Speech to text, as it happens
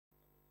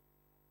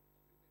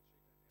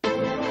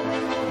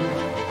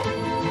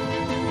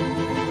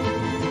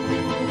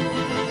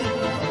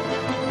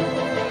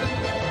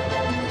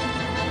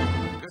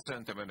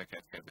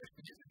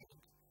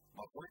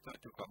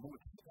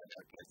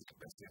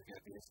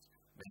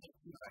melyet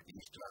Szilágyi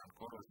István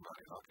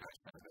kolozsvári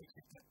lakásnál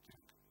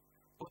rögzítettünk.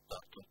 Ott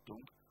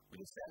tartottunk,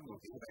 hogy az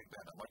elmúlt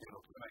években a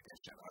magyarok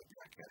tömegesen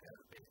adják el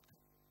Erdélyt.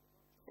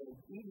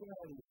 Egy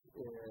ideális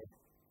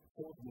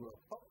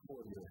fordulat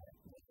akkor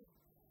jöhetne,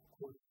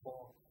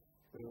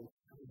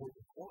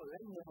 hogyha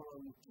lenne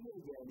valami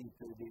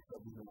kiegyenlítődés a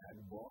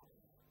világban,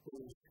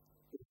 és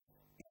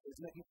ez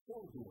meg is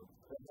fordul,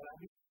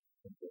 legalábbis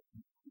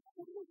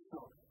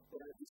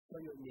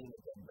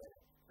visszajönnének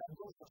emberek. Tehát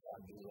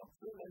gazdaságilag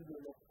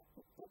fölendőnek,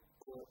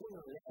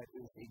 olyan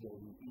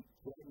lehetőségei itt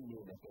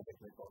lennének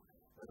ezeknek az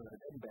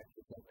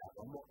embereknek,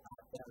 a ma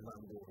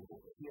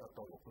elvándorló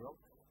fiataloknak,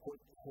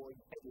 hogy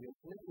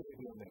egyrészt ne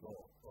érjön meg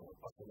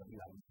azt a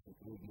világos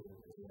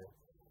régiót,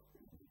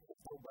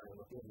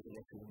 próbáljanak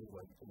érvényesülni,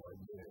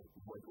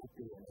 vagy ott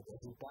éljenek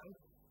ezután,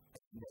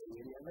 ne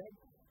érje meg.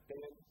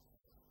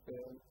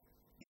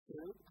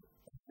 Ők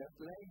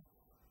esetleg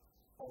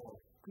a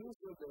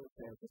külföldön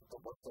szerzett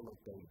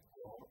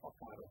tapasztalataikkal,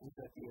 akár a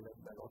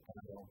üzletéletben,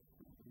 akár a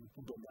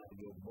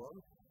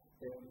tudományokban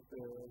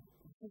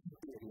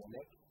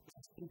érjenek,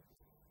 és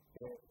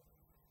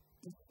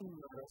itt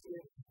már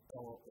azért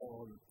a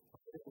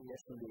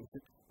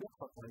érvényesülésük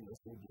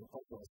meghatározódjon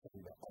azzal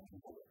szemben, ami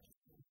volt.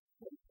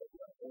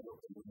 Az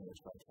Európai Uniós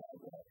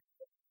Társaságban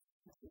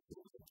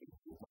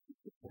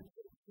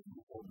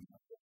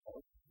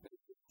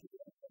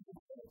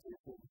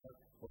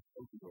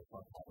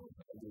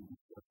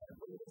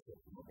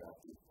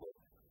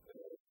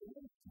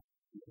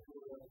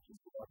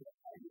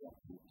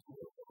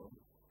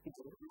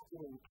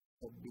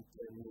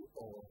megbitteni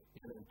a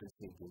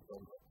jelentőségét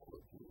annak,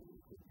 hogy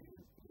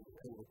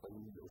Európai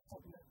Uniós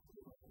tagság.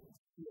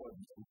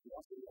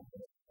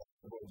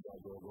 Vagy a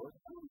dolgot.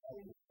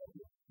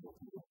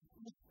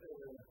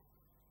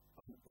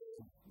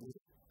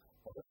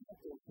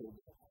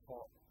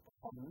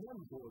 Ha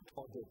nem volt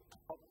adott,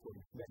 akkor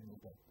is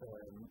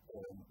megmutatták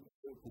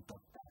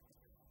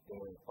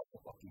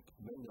azok, akik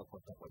menni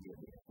akartak, vagy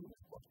érvényesülni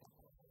akartak.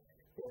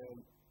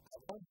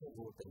 Az sem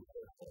volt egy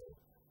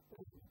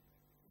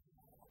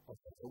az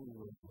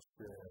uniós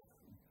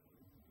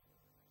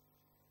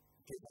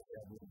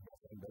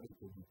kézzeljelményben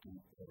belépődítő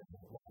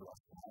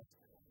választás,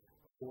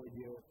 hogy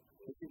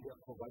igen,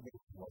 ha vagy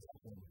egy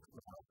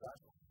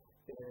választás,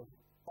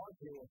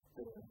 azért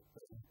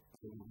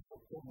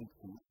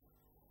komikus,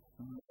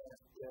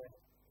 mert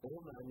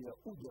Románia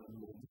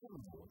ugyanúgy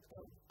nem volt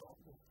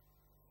elutazva.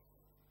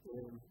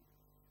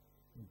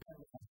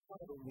 De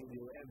 3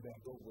 millió ember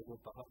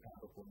dolgozott a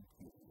határokon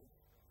kívül.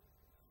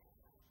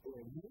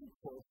 Mint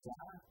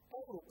hozzá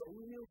Európai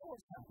Uniós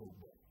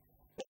országokban.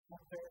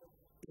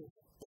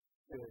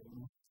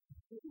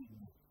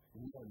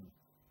 Nem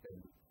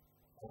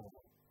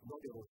a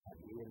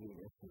magyarországi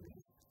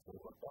érvényesülés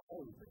fogadta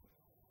el.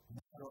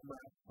 Már a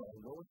más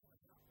sajnos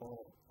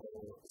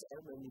az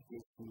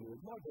elmenítésülő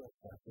magyar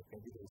szársak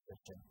egy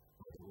részesen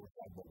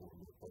Magyarországban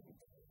gondolkodik.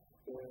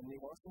 Még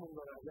azt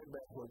mondaná az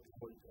ember, hogy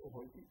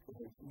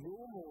jó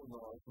volna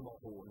az ma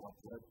holnap,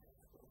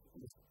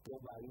 és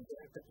próbáljunk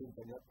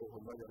eltekinteni attól,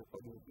 hogy magyarok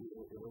vagyunk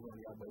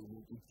Romániában,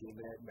 mint itt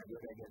kéne, meg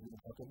öregedünk,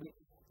 stb.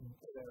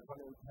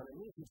 Hanem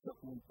mégis csak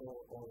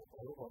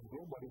a rohadt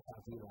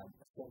globalizált világ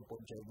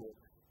szempontjából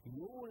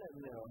jó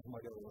lenne az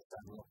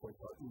Magyarországnak,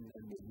 hogyha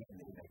innen még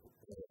jönnének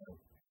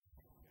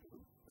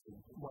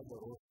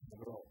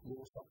Magyarországra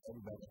jó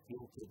szakemberek,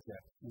 jó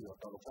képzelt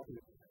fiatalok.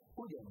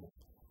 Ugyanúgy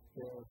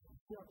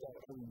fiatal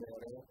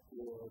emberek,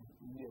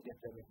 mi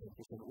egyetemeknek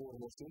és az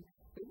orvosunk,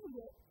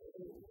 ugye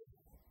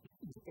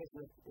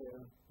kezdnek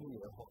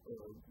minél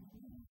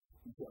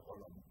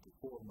fiatalabb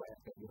korba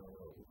elkezdeni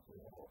a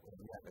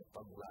nyelvek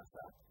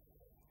tanulását.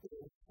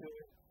 És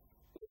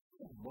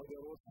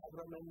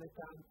Magyarországra mennek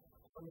ám,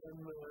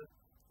 hanem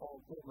a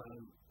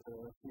román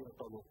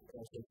fiatalok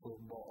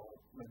elsősorban a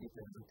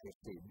mediterrán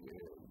térség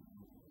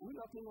új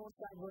latin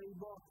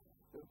országaiba,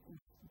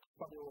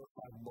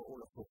 Spanyolországba,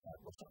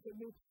 Olaszországba,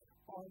 stb.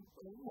 A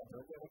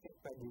magyar gyerekek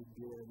pedig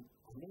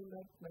a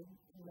német,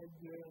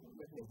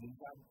 meg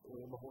inkább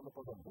a holnap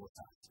az angol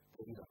száz.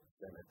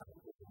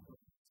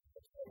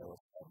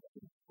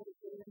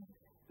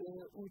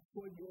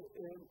 Úgyhogy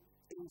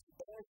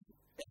ez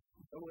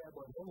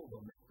valójában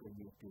valóban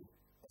megkönnyíti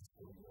ezt,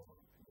 hogy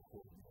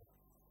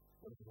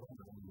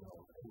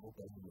Románia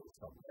Európai Uniós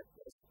tag lett.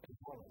 Ez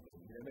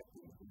valamennyire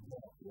megkönnyíti, hogy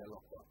valaki el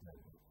akart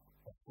menni.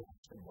 Akkor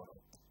sem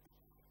maradt.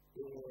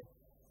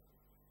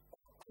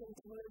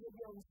 Szerintem ez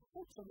egy olyan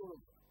furcsa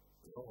dolog.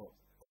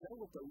 Az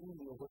Európai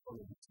Unióhoz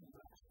való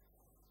viszonyulás.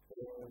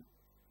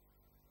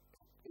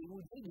 Én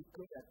úgy végig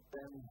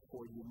követtem,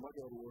 hogy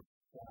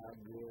Magyarország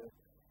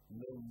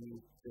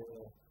mennyit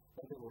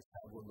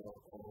Magyarországon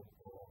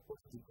a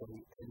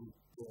politikai elit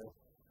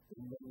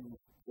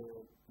mennyit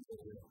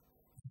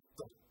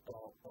tudta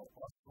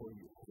azt,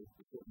 hogy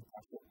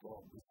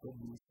szorításokba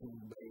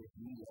szorulunk be, és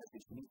miért,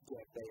 és mit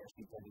kell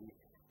teljesíteni,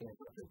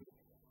 stb.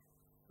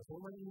 Az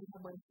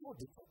Romániában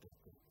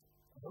fordíthatott.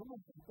 A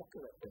romániában a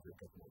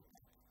következőket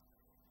mondták.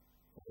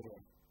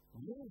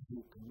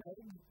 Nézzük meg,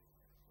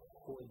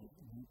 hogy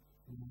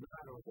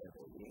már az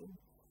elején,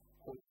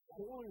 hogy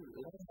hol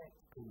lehet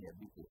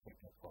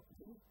könnyebbítéseket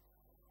kapni,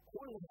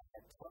 hol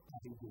lehet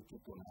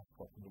határidőkitolást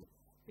kapni,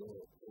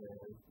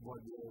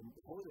 vagy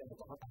hol lehet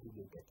a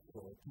határidőket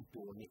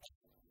kitolni,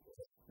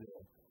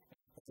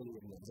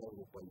 elérni az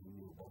Európai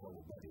Unióban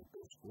való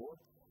belépéskor,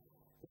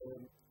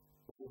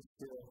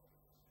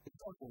 és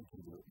azon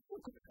kívül,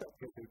 akkor a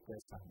következőkkel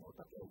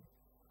számoltak el.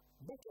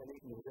 Be kell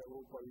lépni az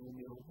Európai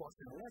Unióba,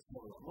 aztán lesz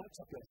valami, majd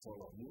csak lesz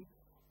valami,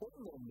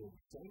 onnan még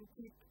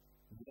senkit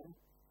nem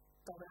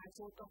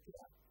tanácsoltak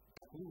el.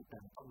 Tehát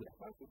miután tanulják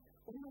azt,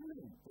 onnan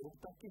nem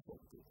fogtak ki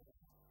senkit.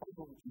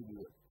 Azon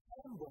kívül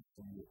nem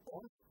gondoljuk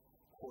azt,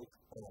 hogy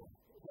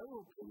az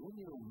Európai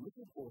Unió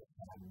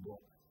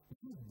népországban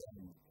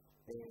minden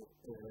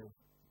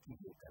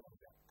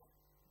kivételezett.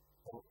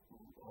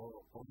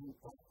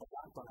 Az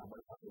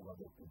általában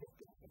elfogadott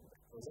ügyeknek.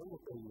 Az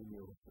Európai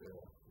Unió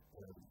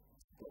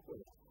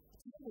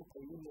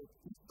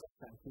itt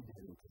aztán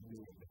kiderült, hogy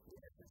miért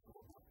érkezett.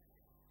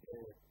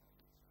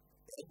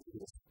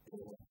 Egyrészt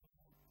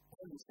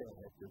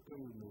elviselhető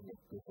körülmények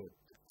között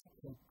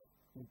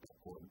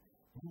utakon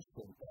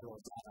viszont el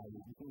az állami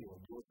minél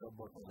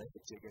gyorsabban a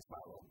lehetséges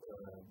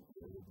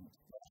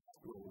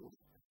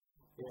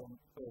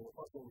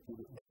azon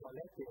kívül, ha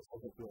letérsz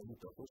azokról a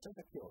mutatós,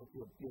 ezek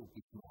jó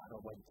kis mára,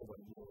 vagy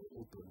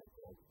épülnek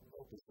a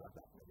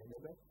autószlátát meg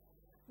egyebek,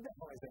 de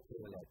ha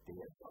ezekről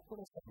letérsz, akkor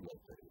az nem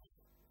jelentős.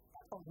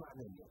 Az már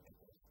nem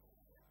jelentős.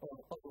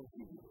 Azon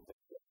kívül.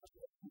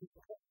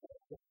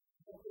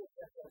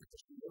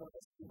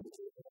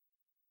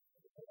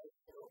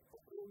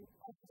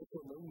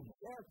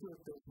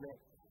 Elköltöznek,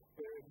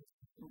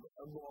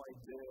 majd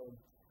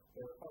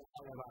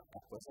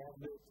elvágták az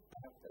erdőt,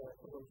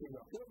 tehát azon kívül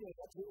a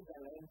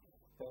környezetvédelem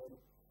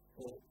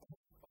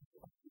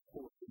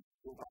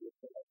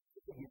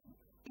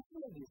és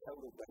egész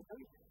Európában,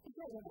 és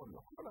erre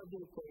vannak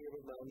haladékai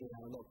irodalmi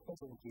állnak,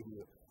 azon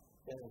kívül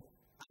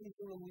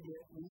állítólag ugye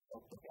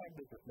visszadtak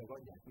erdőket, meg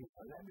adják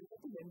vissza az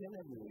erdőket, igen, de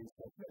nem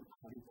őriztek, nem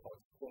állíthat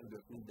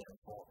földök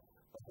mindenha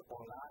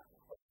alá,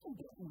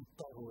 ugyanúgy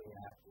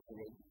tarolják, hogy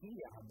egy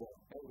hiába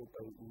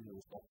Európai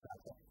Uniós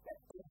tagságban,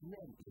 ez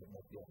nem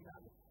érdekli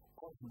náluk.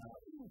 Az már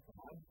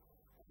inkább,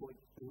 hogy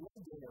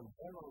legyen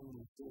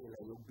valamiféle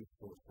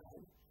jogbiztonság.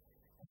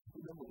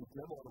 Ugye mondjuk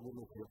nem arra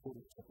gondolok, hogy a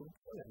korrupciók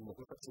lennek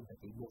a kapcsolatban,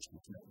 hogy most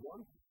is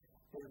megvan,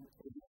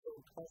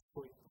 viszont az,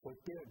 hogy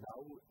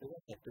például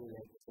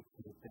lehetőleg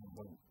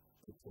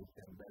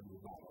egyszerűen belül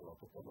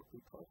vállalatot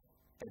alakíthat,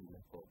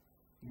 ennek a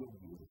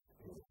jogi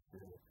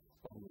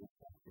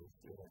adminisztrációs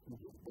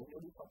ügyek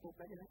bonyolíthatók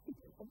legyenek,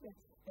 igen,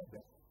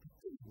 ebben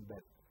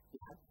tényleg,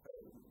 hát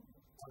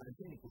talán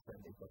klinikus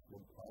lennék azt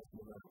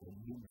mondanak, hogy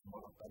minden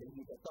maradt a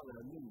régi, de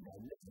talán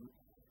minden nem,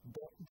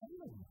 de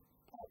nem.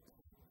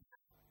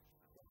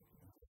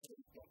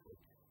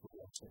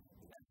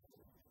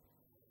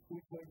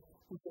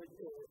 Úgyhogy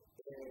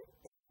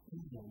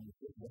minden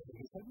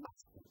egy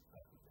másik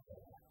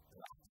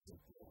látszik.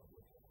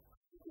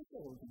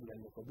 Nagyon túl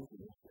ennek a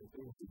bizonyos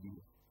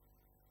pénzügyi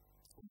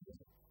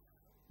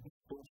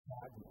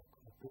biztonságnak,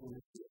 a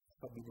pénzügyi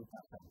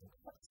stabilitásának.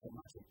 A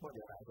másik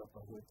magyarázata,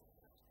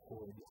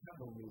 hogy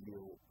 3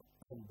 millió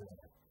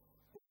ember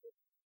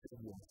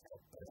ilyen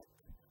szerepet,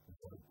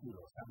 vagy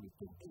külön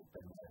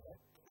számítógépen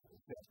mellett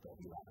szerte a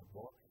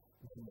világba,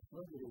 de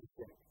nagy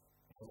része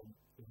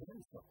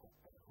nem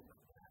szakadtak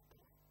magát.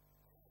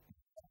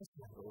 Ezt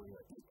nem rólja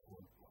itt,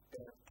 hogy a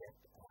terket,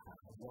 a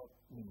házat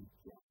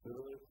nyitja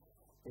föl,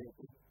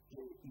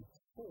 itt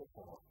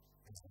soha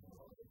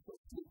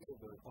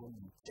ebből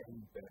annyit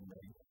csempen,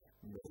 meg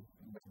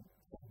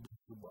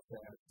tudva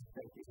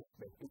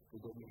felkészíteni,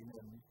 tudom, én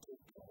nem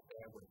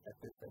el vagy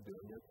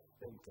összedőlni,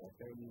 nem kell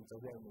tenni, mint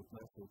az elmúlt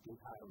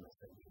másfél-két-három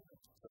eszemben.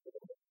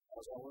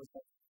 Az ahhoz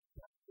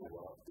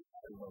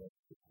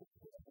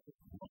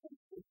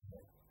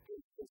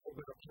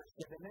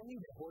de nem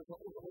mindenhol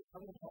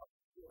hanem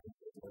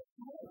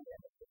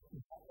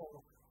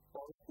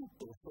az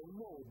utolsó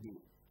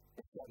módi.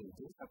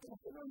 Szerintünk, hát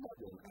nem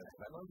nagyon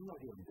eleven, az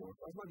nagyon gyors,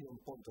 az nagyon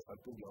pontosan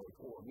tudja, hogy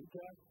hol mi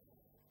kell.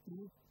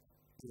 Itt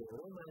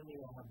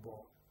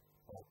Romániában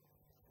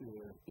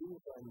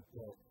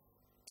évente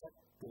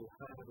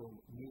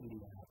 2-3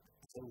 milliárd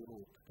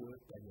eurót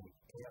költenek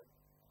el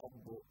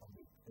abból,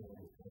 amit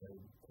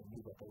a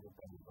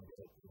Nyugat-Európai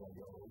vagy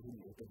a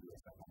Unió többi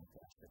országban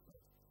keresnek.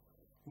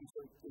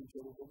 Úgyhogy ez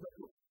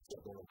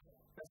a dolog.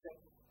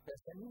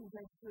 Persze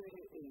mindez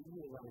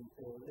nyilván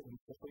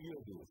leginkább a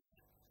jövős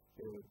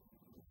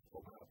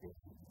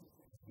foglalkozni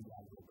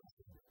világban.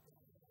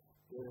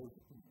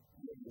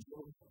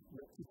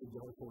 Meg ki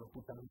tudja, hogy holnap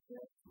után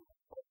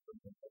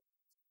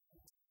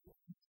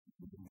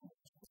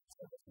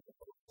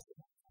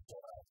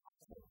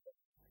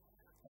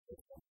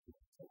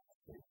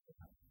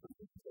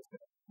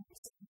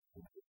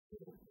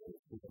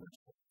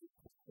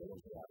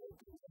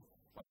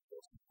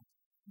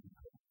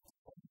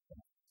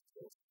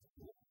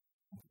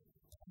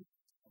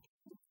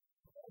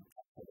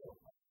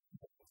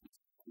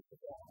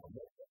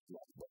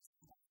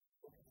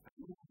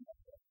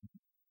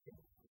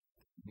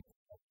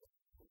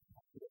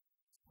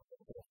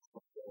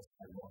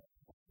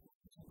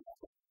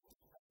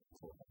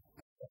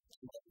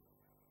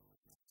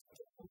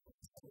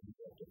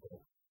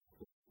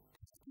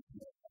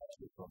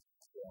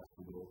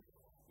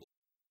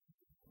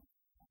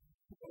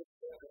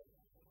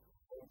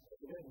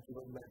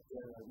tudom, mert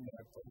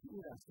az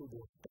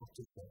irástudók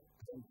tartoznak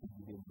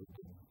rendkívüli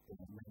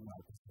módon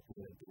megváltoztató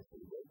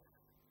jelentőségben.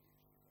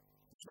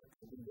 Csak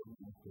minden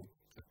mindenki.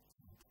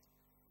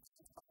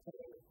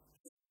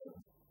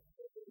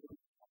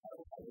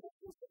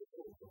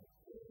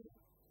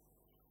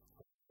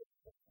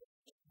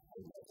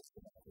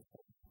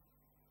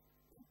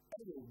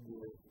 Elég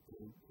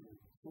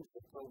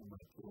sokszor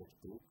traumát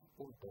értük,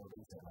 pont a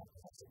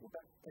rendszerváltozások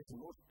után. Ez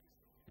most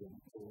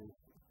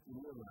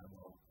nyilván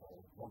a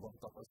magam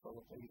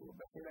tapasztalatairól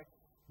beszélek,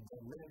 de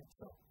nem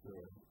csak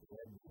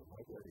ebből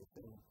magyar, és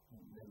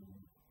nem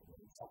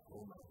csak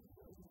román.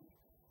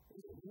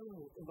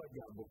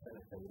 Nagyjából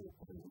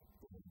kelet-európai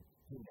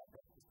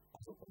mindent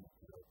azok,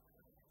 amikről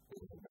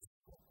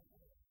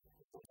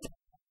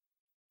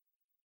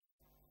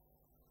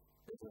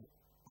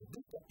a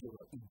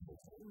diktatúra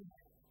ügyében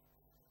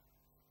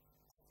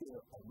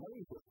a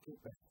maihoz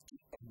képest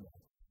kis ennek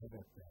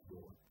szerepel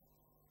volt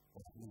a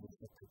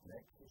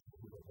művészeteknek és a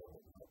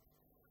művészeteknek.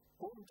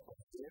 Pont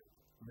azért,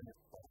 mert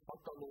a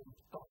hatalom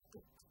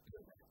tartott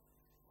tőle.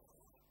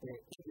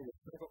 És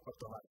meg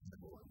akarta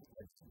változolni,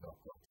 ezt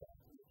akarta.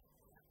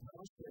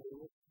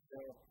 Másrészt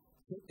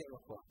szépen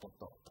akarta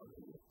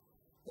tartani.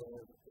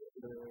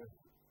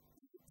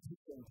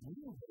 Viszont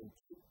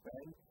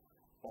mindenképpen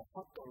a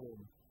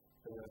hatalom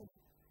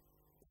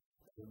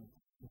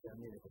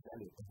ugyanilyenek az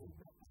előtérben,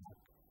 tehát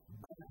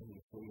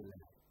bármiféle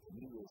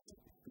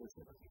művészeti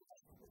közösségek.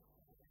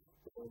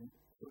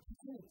 Hogyha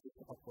mindenképp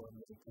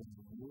akarnék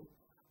mondani,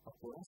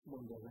 akkor azt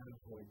mondanám,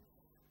 hogy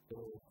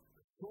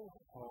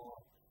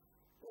soha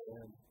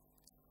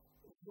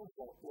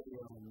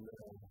olyan,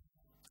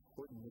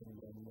 hogy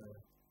mondjam,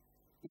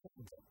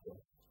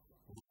 érdekes,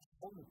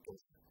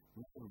 fontos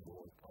nem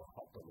volt a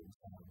hatalom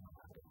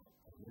számára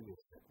a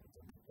művészeti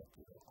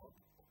diktatúra.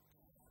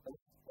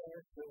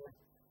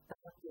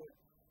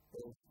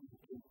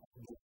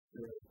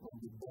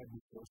 Mondjuk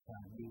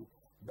belbiztonsági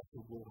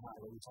befogó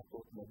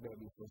hálózatot, meg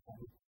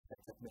belbiztonsági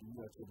meg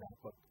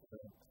nyilvánságokat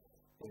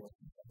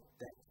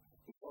tettek,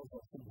 és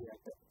azzal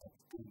figyeltettek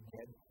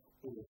téged,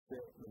 és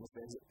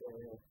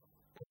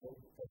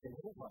ez egy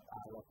rovat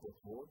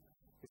állapot volt,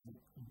 és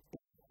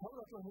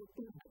hallatlanul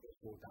érdekes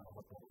voltál a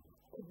hatalomnak,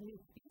 hogy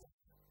mit ír.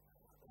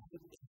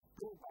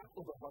 Próbált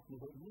odahatni,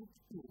 hogy mit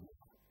ír,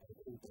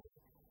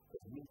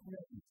 mit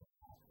nem ír.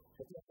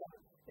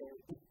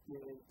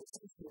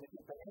 Szintén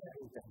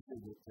elrejtett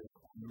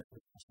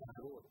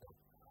megvásároltak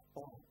a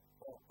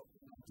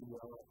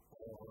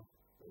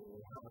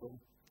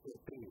 3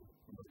 P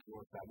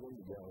Magyarországon,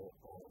 ugye a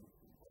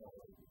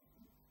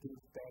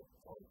tűztek,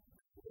 hogy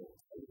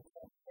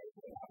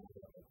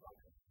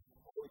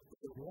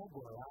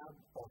legalább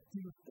a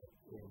tűztek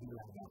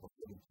világába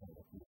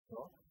kerülsenek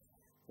vissza.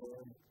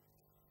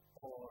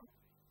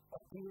 A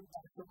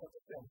tiltásokat a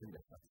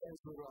cenzúrák. A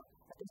cenzúra,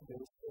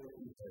 egyből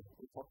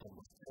is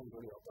hatalmas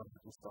cenzúri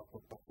apparátus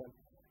tartottak fel.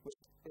 Most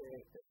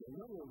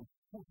nagyon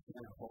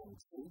furcsán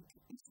hangzik,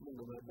 és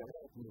mondom, ebben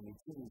lehet némi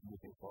cinizmus,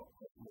 ha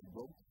azt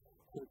mondom,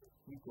 hogy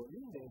mikor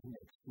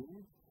mindenkinek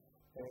szűnt,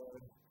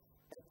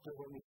 ettől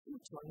valami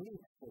furcsa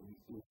népszerű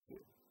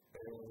épül.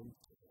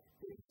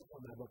 És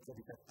annában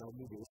kerítette a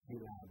művész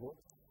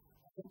világot,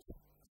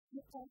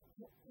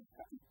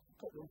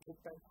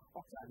 tulajdonképpen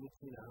akármit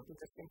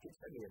csinálhatunk, ezt senkit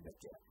nem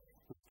érdekel.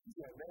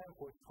 Figyelve,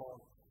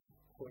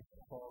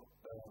 hogyha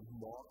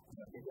ma,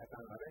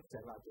 egyáltalán a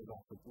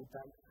rendszerváltozások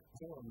után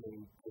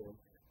valamelyik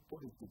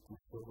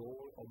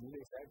politikusról a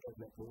művész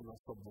elkezdett volna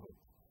szabad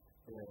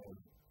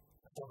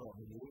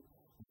haragni,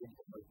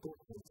 hogy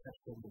tortként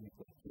festeni,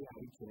 amikor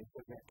kiállítson, és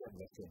hogy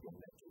elkedvesedjen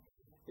neki.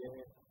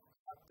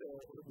 Hát,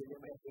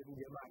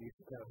 ugye már is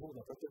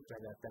hónapra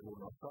tönkregelte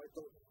volna a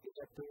sajtot, és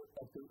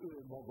ettől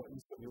ő maga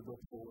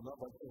iszonyodott volna,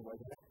 vagy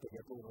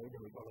megtegett volna,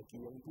 hogy valaki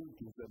ilyen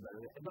kultúrban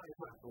belőle, egy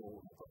más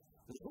hónapot.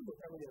 És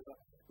gondoltam, hogy ez a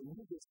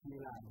művész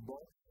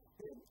világban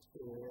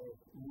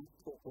mit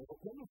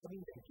okozok, nem is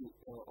mindenki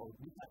a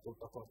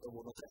vitátort akarta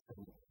volna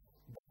teszteni,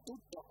 de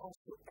tudta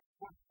azt, hogy ez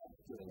nem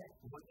tőle,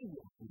 vagy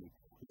ilyesmi,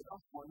 és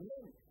azt, ha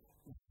nem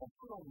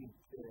valamit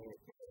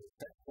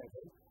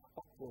tesztelni,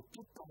 akkor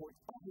tudta, hogy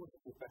ahhoz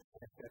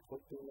képeskedett,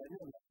 hogy tőle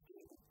nem lesz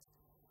tőle.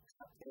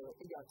 Hát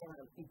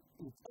egyáltalán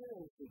itt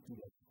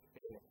ellenzékileg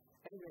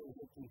nem lehet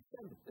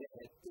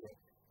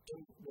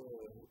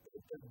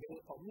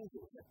többé a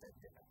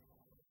művészeteknek.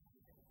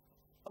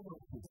 Azon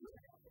kívül,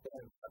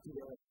 hát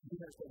ugye a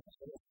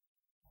művészeteknek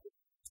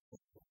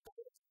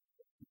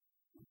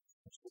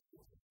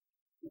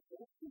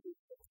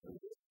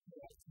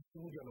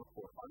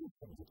ugyanakkor annyit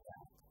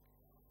mondják,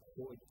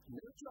 hogy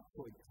nem csak,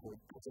 hogy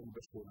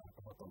közömbös volnák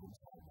a hatalom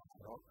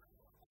számára,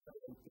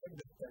 hanem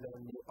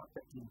érdektelenni a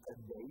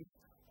tekintetben is,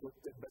 hogy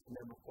többet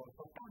nem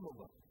akartak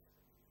támogatni.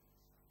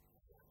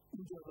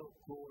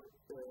 Ugyanakkor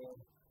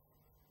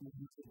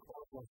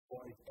az a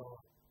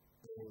fajta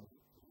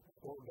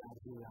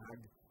polgárvilág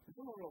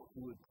nem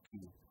alakult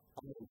ki,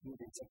 amely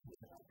művészek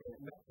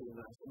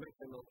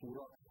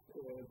megfennatúra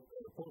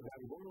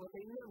polgári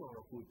vonulatai nem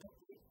alakultak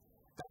ki.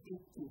 Tehát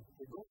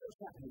itt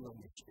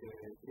gazdaságilag is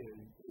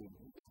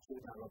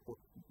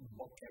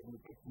csődálapotba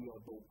kerültek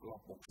kiadók,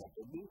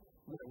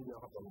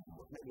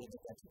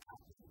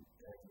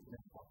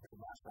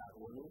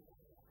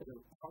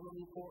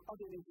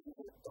 azért is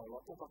a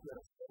lapokat, mert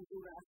a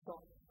cenzúrázta,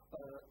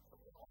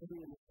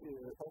 azért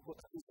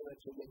alkotási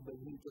szövetségekben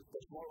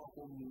gyűjtöttes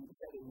valahonnan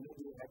elég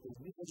megélhető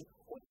bizony,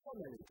 hogy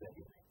szemelők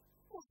legyenek.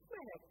 Most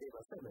mehettél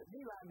a szemed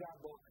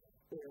világába,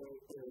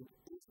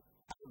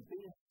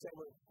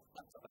 pénzszemet,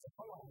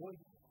 valahogy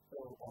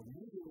a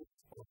művét,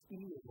 az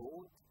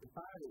írót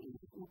pár év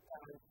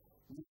után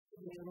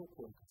minél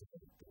rokon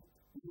közötték.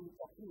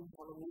 Aki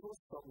valami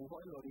rosszabbú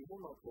hajnali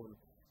vonaton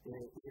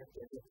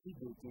érkezett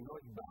vidéki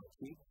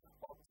nagybácsi,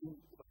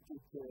 akik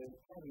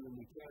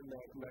kerülni kell,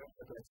 mert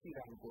esetleg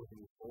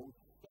sziránkozni fog,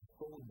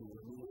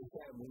 fordulni, és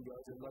elmondja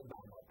az ön nagy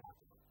bánatát.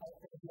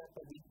 Ezzel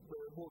pedig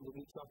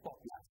boldogítsa a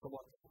papját,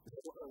 szóval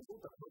az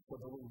utat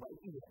nagyszabadulban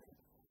ilyen.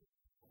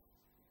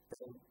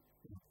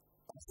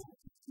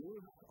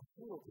 A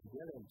szólók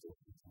jelentős.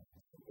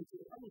 És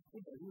amit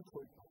kiderült,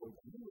 hogy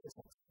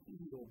mindezek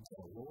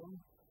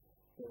íródalom,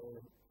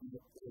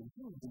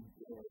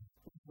 mindig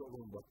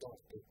izgalomba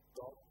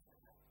tartotta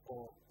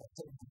a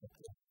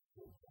személyeket.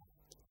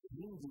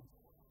 Mindig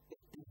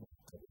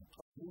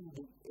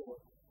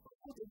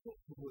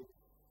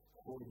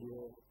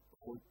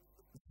hogy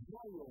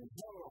vajon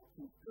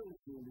valaki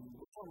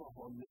közülünk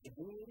valaha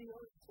megéri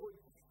azt,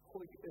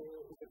 hogy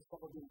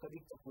szabadunk a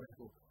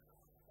diktatúrától,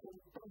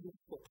 hogy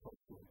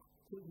tanulkodhatunk,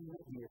 hogy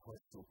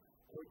megírhatunk,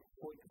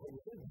 hogy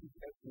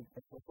együttesünk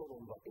ezt a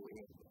szoromgató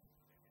érdet.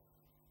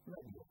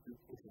 Megértük,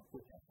 és a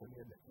kocsában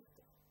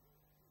érdekeltek.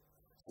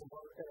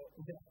 Szóval,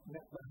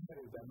 de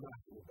merőben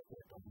más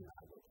érdekelt a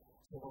világot.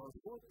 Szóval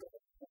volt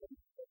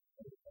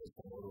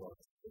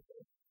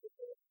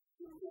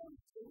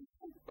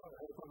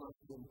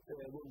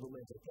mondom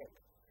ezeket.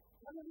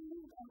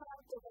 A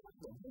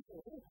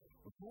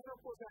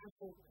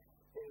változások,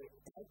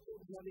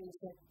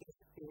 elképzelések,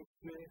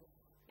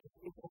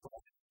 és a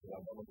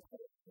változásban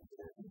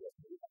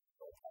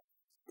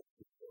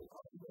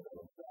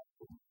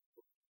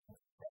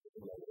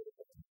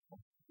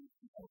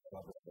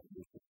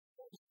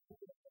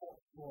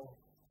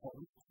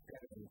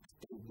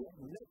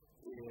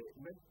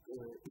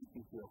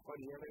megépíti a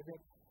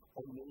karriereket,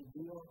 a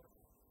média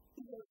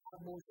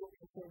igazából sok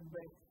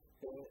esetben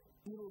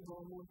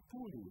irodalmon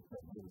túlült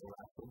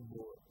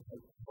meggondolásokból,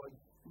 vagy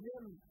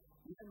nem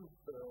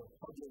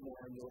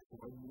hagyományos,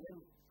 vagy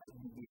nem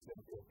eddig is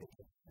nem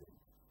értékesítő.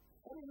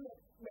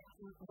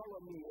 Mert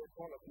valamiért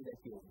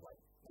valakinek jobb vagy.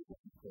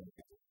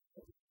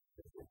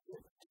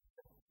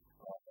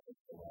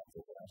 A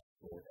változás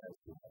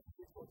elsőbb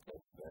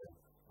kezdve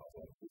az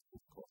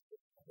artisztus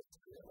koncepciót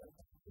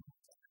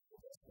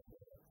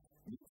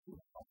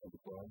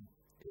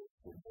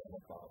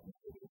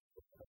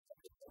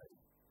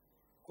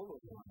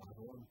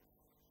Kolozsváron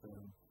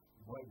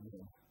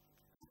majdnem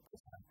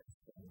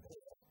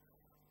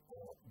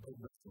a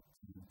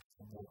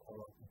Debrecenben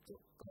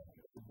alapította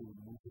a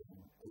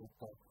múzeum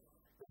óta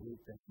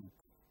létezik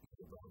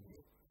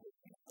irodalmi.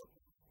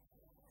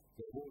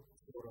 De volt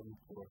sor,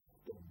 amikor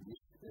több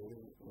is,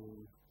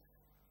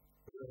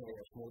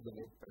 helyes módon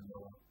éppen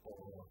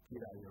a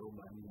királyi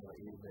Románia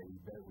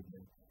éveiben ugye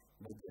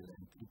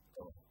megjelent itt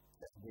a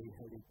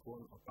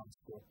Déhelikon, a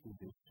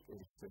Pásztortúz és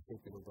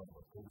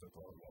szépirodalmat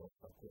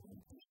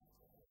közvetlenül is.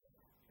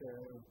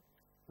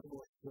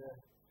 Most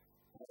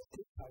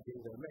 200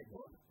 éve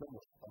megvan, de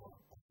most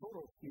a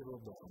szoros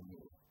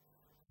irodalmi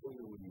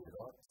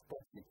folyóirat,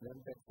 tetszik,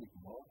 nem tetszik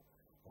ma,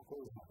 a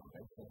Kolozsváron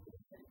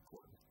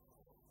megszerzőseikon.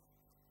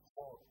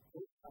 Ha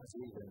 200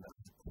 éven át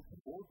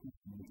volt is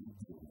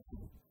idő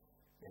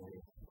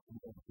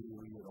ilyen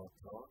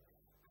folyóiratra,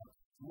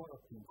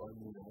 maradtunk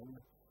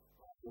annyian,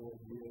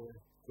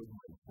 hogy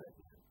majd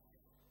legyen.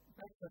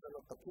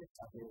 Megfelelően a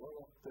 200 év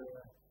alatt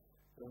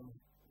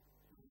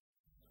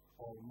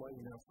a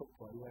mainál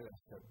sokkal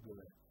jelesebb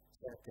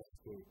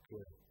szerkesztők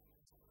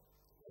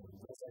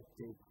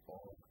vezették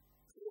a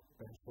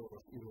éppen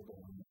soros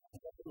irodalmi.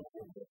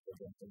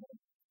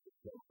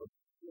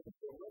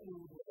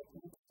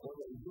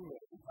 Valami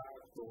György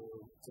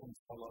Pártól,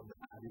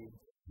 Szaladári,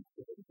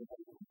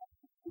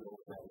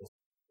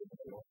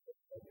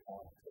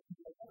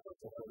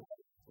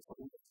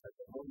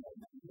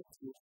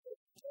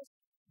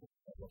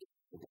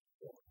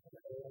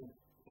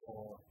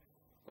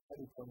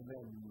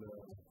 nem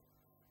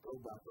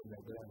próbáltam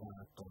meg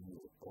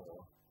leváltani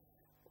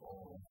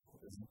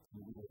az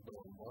itteni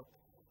irodalmat,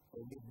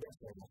 hogy itt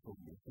beszélni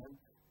fogjuk, nem?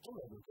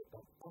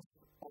 Tulajdonképpen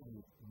azt,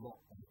 amit ma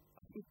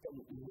az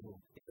itteni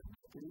író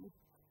érdekli,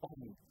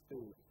 amit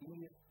ő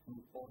ír,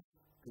 mi azt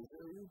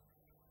közöljük,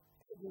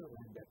 egy olyan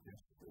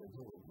érdekes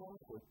dolog van,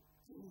 hogy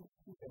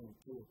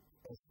 12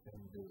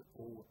 esztendő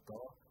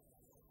óta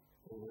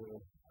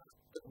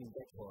több mint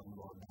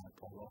egyharmadát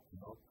a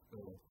lapnak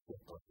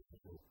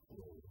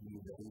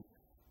művei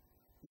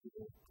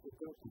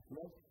töltik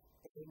meg,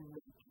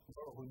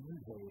 valahogy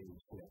művelő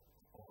is lett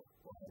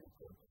a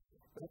helyükön.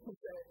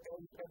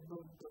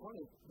 Ebből van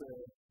egy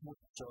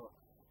furcsa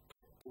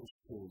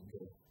kettősség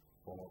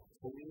a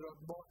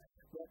folyóiratban,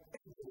 mert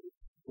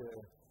egyrészt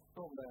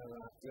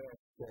novellák,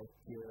 versek,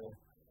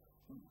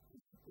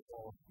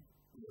 a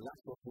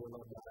László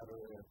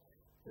Forradár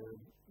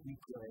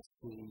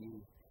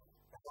mikroeszéi,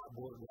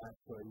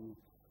 táborlásai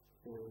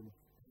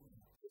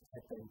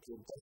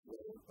hetenként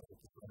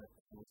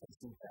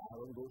szinte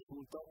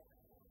állandósultak,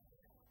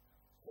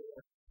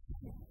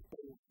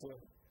 és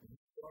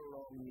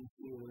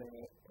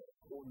valamiféle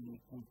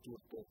onni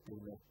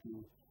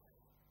kultúrtörténeti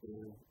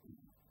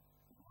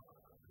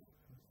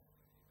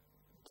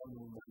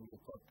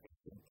tanulmányokat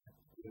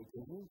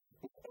költözünk,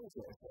 és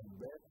ezzel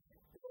szemben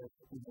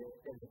ugye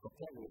ezek a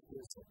kevés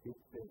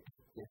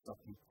összetételeket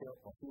szakítja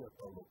a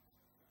fiatalok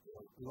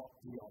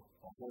lapja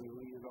a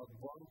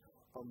folyóiratban,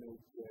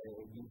 amelyik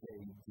egy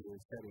ideig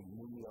szerint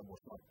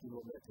milliómos nagy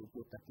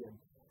kilométerét, tehát ilyen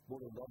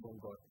bolond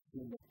avantgárd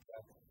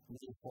filmekkel,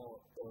 néha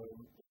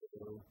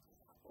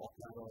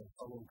akár a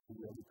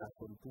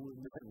szalonkrialitáson túl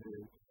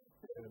menő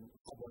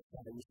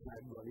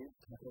szabadságossággal is,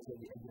 hát ez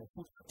egy ilyen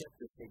furcsa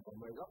kettőség van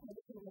majd, akkor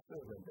ez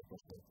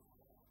örvendetesen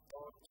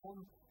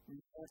tartom,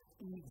 mert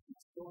így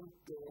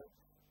viszont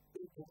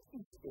őket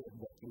is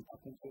érdekli,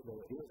 akik például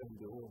a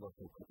jövendő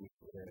olvasókat is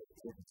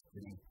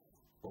érdekli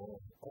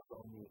az,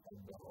 ami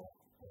ebben a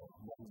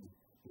mai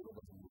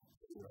irodalmi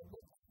életben.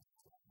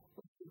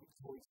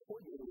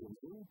 Hogy élünk,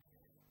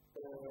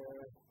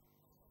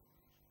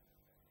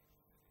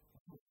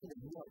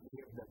 nagy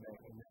érdeme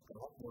ennek a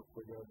lapnak,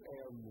 hogy az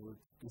elmúlt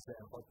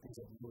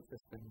 16-18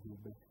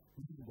 esztendőben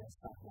minden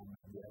számon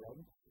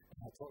megjelent,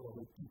 tehát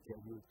valahogy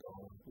kikerült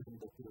a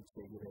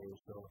rendeköltségre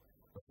és a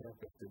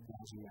szerkesztő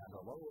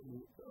gázsiára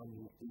valami,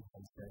 ami így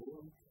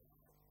szerint.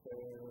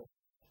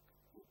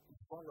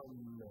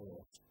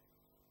 Valamelyes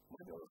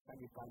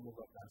magyarországi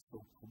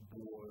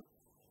támogatásokból,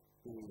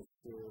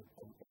 és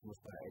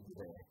most már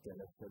egyre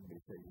kevesebb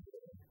és egyre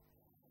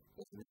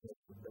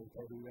kevesebben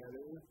kerül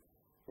elő,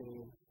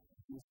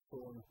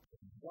 viszont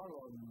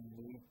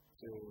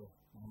valamit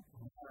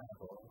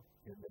mára,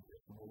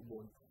 érdekes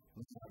módon,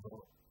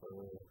 mára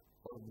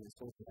valami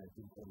szociális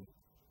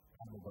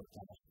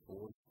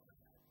támogatásból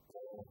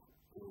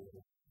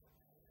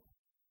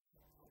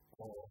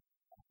a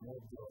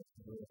magyar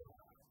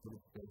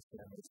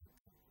kultúrszerűs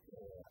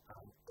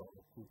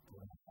által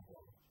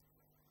kultúrában.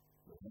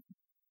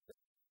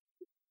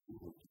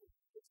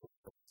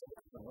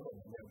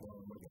 Valójában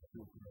a magyar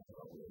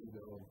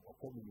kultúrában a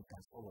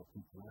kommunikáció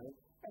alapítvány,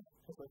 ez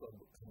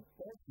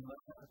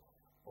már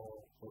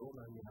a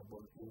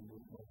Romániában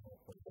élő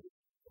magyarországi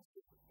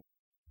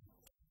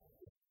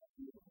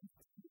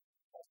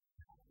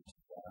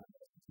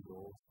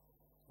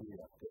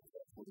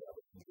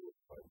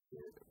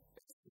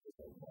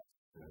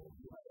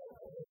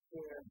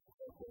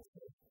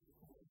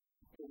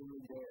én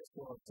ugye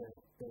sohasem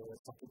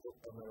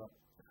szakítottam el a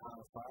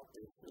hálfát,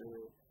 és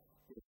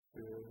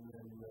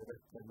nem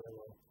vettem el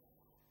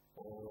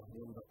a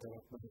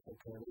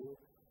nyomdatelepmenetek elő,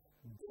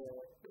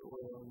 de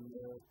olyan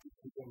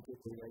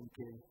 12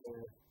 évenként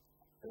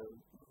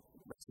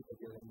beszélek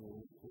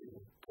jelenő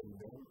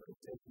könyvem,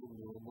 egy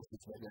millió most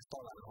is meg lesz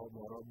talán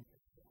hamarabb,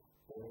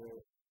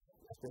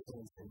 ezt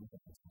értem szerint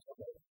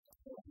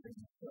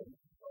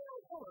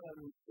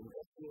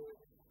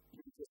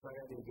és már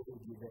elég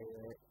régi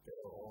ideje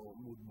a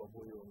múltba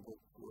bolyongok,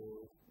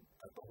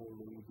 tehát a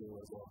holló idő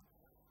az a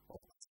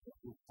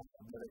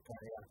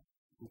Amerikáját.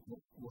 Itt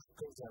most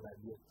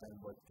közelebb jöttem,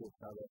 vagy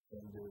 200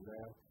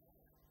 esztendővel,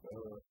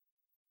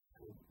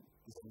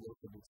 18.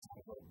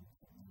 században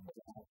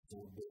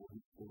átszódó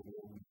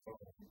históriumi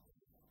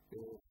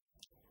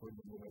hogy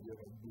mondjam, egy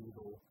öreg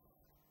bíró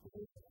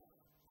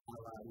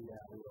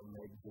haláliája,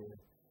 meg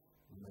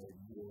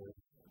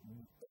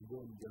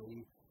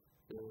gondjai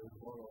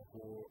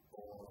valahol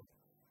a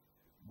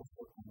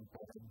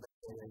boszorkánypárt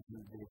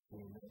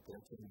befejeződésének,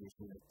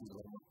 elcsendésének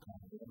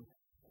pillanatában.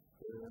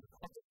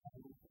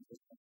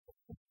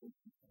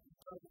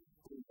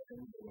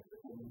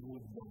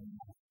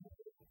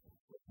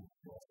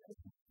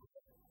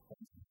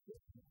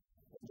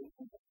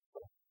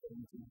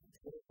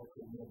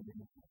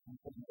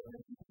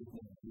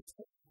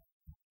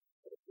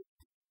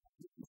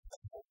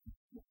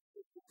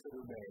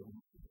 Körülbelül